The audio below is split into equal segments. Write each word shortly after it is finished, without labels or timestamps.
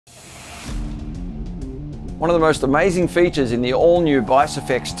One of the most amazing features in the all-new Bias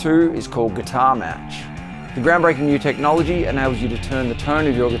FX 2 is called Guitar Match. The groundbreaking new technology enables you to turn the tone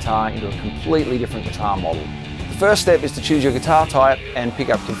of your guitar into a completely different guitar model. The first step is to choose your guitar type and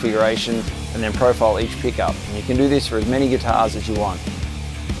pickup configuration, and then profile each pickup. And you can do this for as many guitars as you want.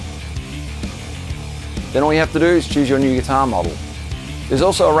 Then all you have to do is choose your new guitar model. There's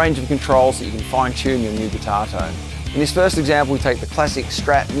also a range of controls that you can fine-tune your new guitar tone. In this first example, we take the classic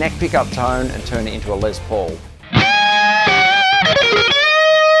Strat neck pickup tone and turn it into a Les Paul.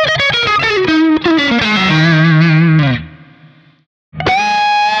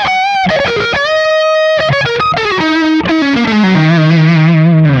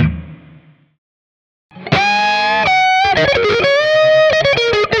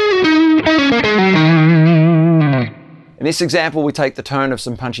 In this example, we take the tone of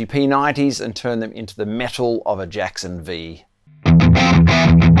some punchy P90s and turn them into the metal of a Jackson V.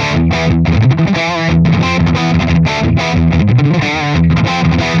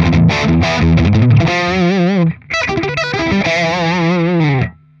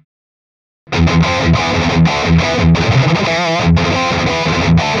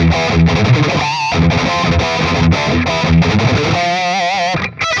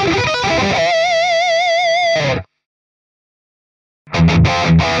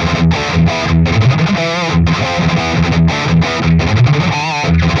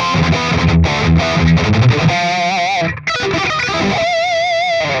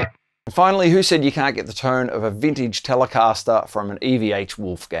 And finally, who said you can't get the tone of a vintage Telecaster from an EVH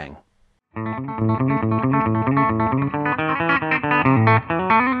Wolfgang?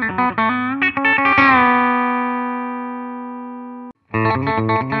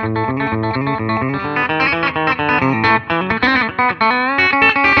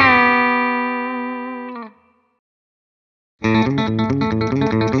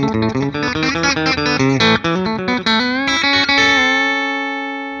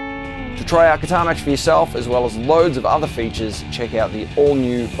 To try out Guitar Match for yourself, as well as loads of other features, check out the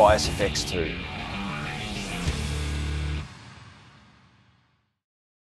all-new Bias FX 2.